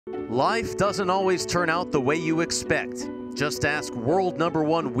Life doesn't always turn out the way you expect. Just ask world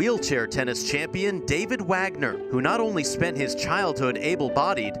 #1 wheelchair tennis champion David Wagner, who not only spent his childhood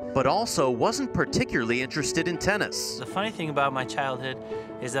able-bodied, but also wasn't particularly interested in tennis. The funny thing about my childhood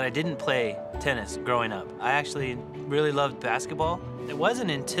is that I didn't play tennis growing up. I actually really loved basketball. It wasn't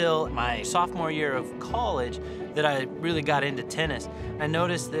until my sophomore year of college that I really got into tennis. I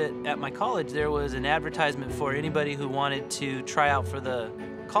noticed that at my college there was an advertisement for anybody who wanted to try out for the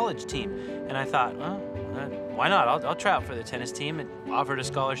college team. And I thought, well, why not? I'll try out for the tennis team. It offered a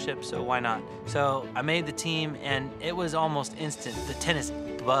scholarship, so why not? So I made the team, and it was almost instant. The tennis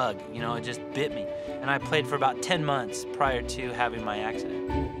bug, it just bit me. And I played for about 10 months prior to having my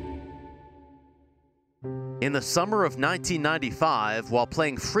accident. In the summer of 1995, while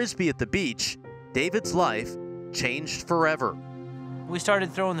playing frisbee at the beach, David's life changed forever. We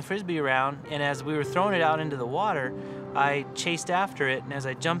started throwing the frisbee around, and as we were throwing it out into the water, I chased after it, and as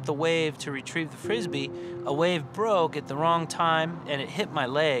I jumped the wave to retrieve the frisbee, a wave broke at the wrong time, and it hit my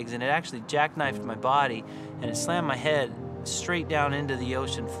legs, and it actually jackknifed my body, and it slammed my head straight down into the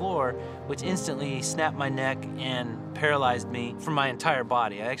ocean floor, which instantly snapped my neck and paralyzed me from my entire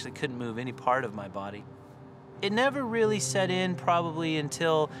body. I actually couldn't move any part of my body. It never really set in probably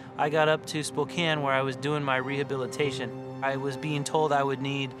until I got up to Spokane, where I was doing my rehabilitation. I was being told I would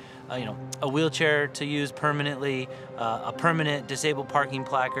need a wheelchair to use permanently, a permanent disabled parking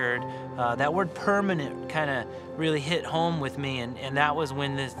placard. That word permanent kind of really hit home with me, and that was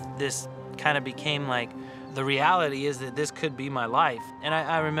when this kind of became like, the reality is that this could be my life. And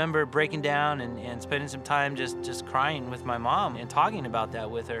I remember breaking down and spending some time just crying with my mom and talking about that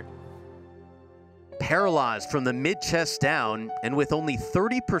with her. Paralyzed from the mid-chest down, and with only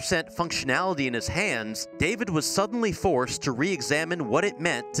 30% functionality in his hands, David was suddenly forced to re-examine what it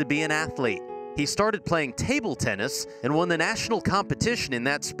meant to be an athlete. He started playing table tennis and won the national competition in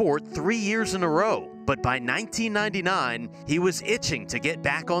that sport 3 years in a row. But by 1999, he was itching to get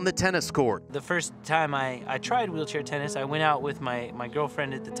back on the tennis court. The first time I tried wheelchair tennis, I went out with my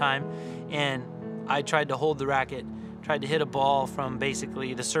girlfriend at the time, and I tried to hold the racket, tried to hit a ball from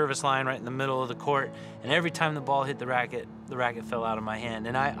basically the service line right in the middle of the court, and every time the ball hit the racket fell out of my hand.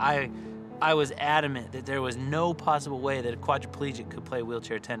 And I was adamant that there was no possible way that a quadriplegic could play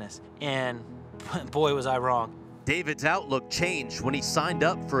wheelchair tennis. And boy, was I wrong. David's outlook changed when he signed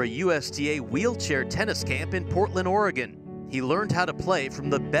up for a USTA wheelchair tennis camp in Portland, Oregon. He learned how to play from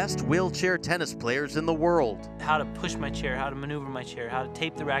the best wheelchair tennis players in the world. How to push my chair, how to maneuver my chair, how to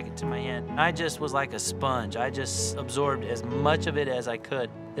tape the racket to my hand. I just was like a sponge. I just absorbed as much of it as I could.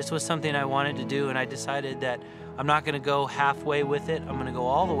 This was something I wanted to do, and I decided that I'm not going to go halfway with it. I'm going to go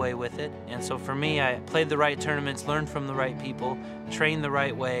all the way with it. And so for me, I played the right tournaments, learned from the right people, trained the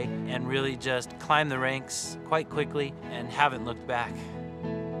right way, and really just climbed the ranks quite quickly and haven't looked back.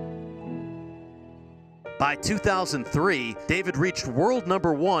 By 2003, David reached world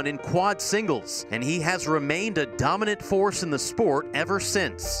 #1 in quad singles, and he has remained a dominant force in the sport ever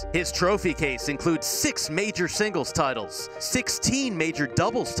since. His trophy case includes 6 major singles titles, 16 major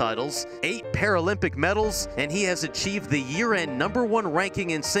doubles titles, 8 Paralympic medals, and he has achieved the year-end #1 ranking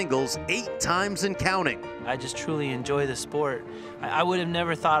in singles 8 times and counting. I just truly enjoy the sport. I would have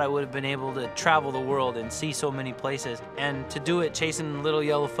never thought I would have been able to travel the world and see so many places. And to do it chasing little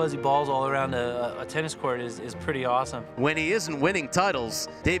yellow fuzzy balls all around a tennis court is pretty awesome. When he isn't winning titles,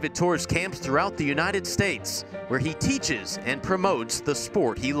 David tours camps throughout the United States, where he teaches and promotes the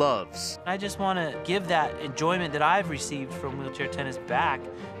sport he loves. I just want to give that enjoyment that I've received from wheelchair tennis back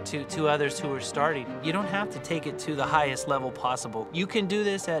to others who are starting. You don't have to take it to the highest level possible. You can do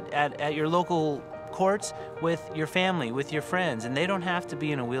this at your local courts with your family, with your friends, and they don't have to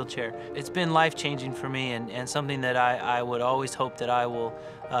be in a wheelchair. It's been life-changing for me, and something that I would always hope that I will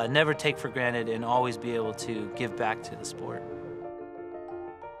never take for granted and always be able to give back to the sport.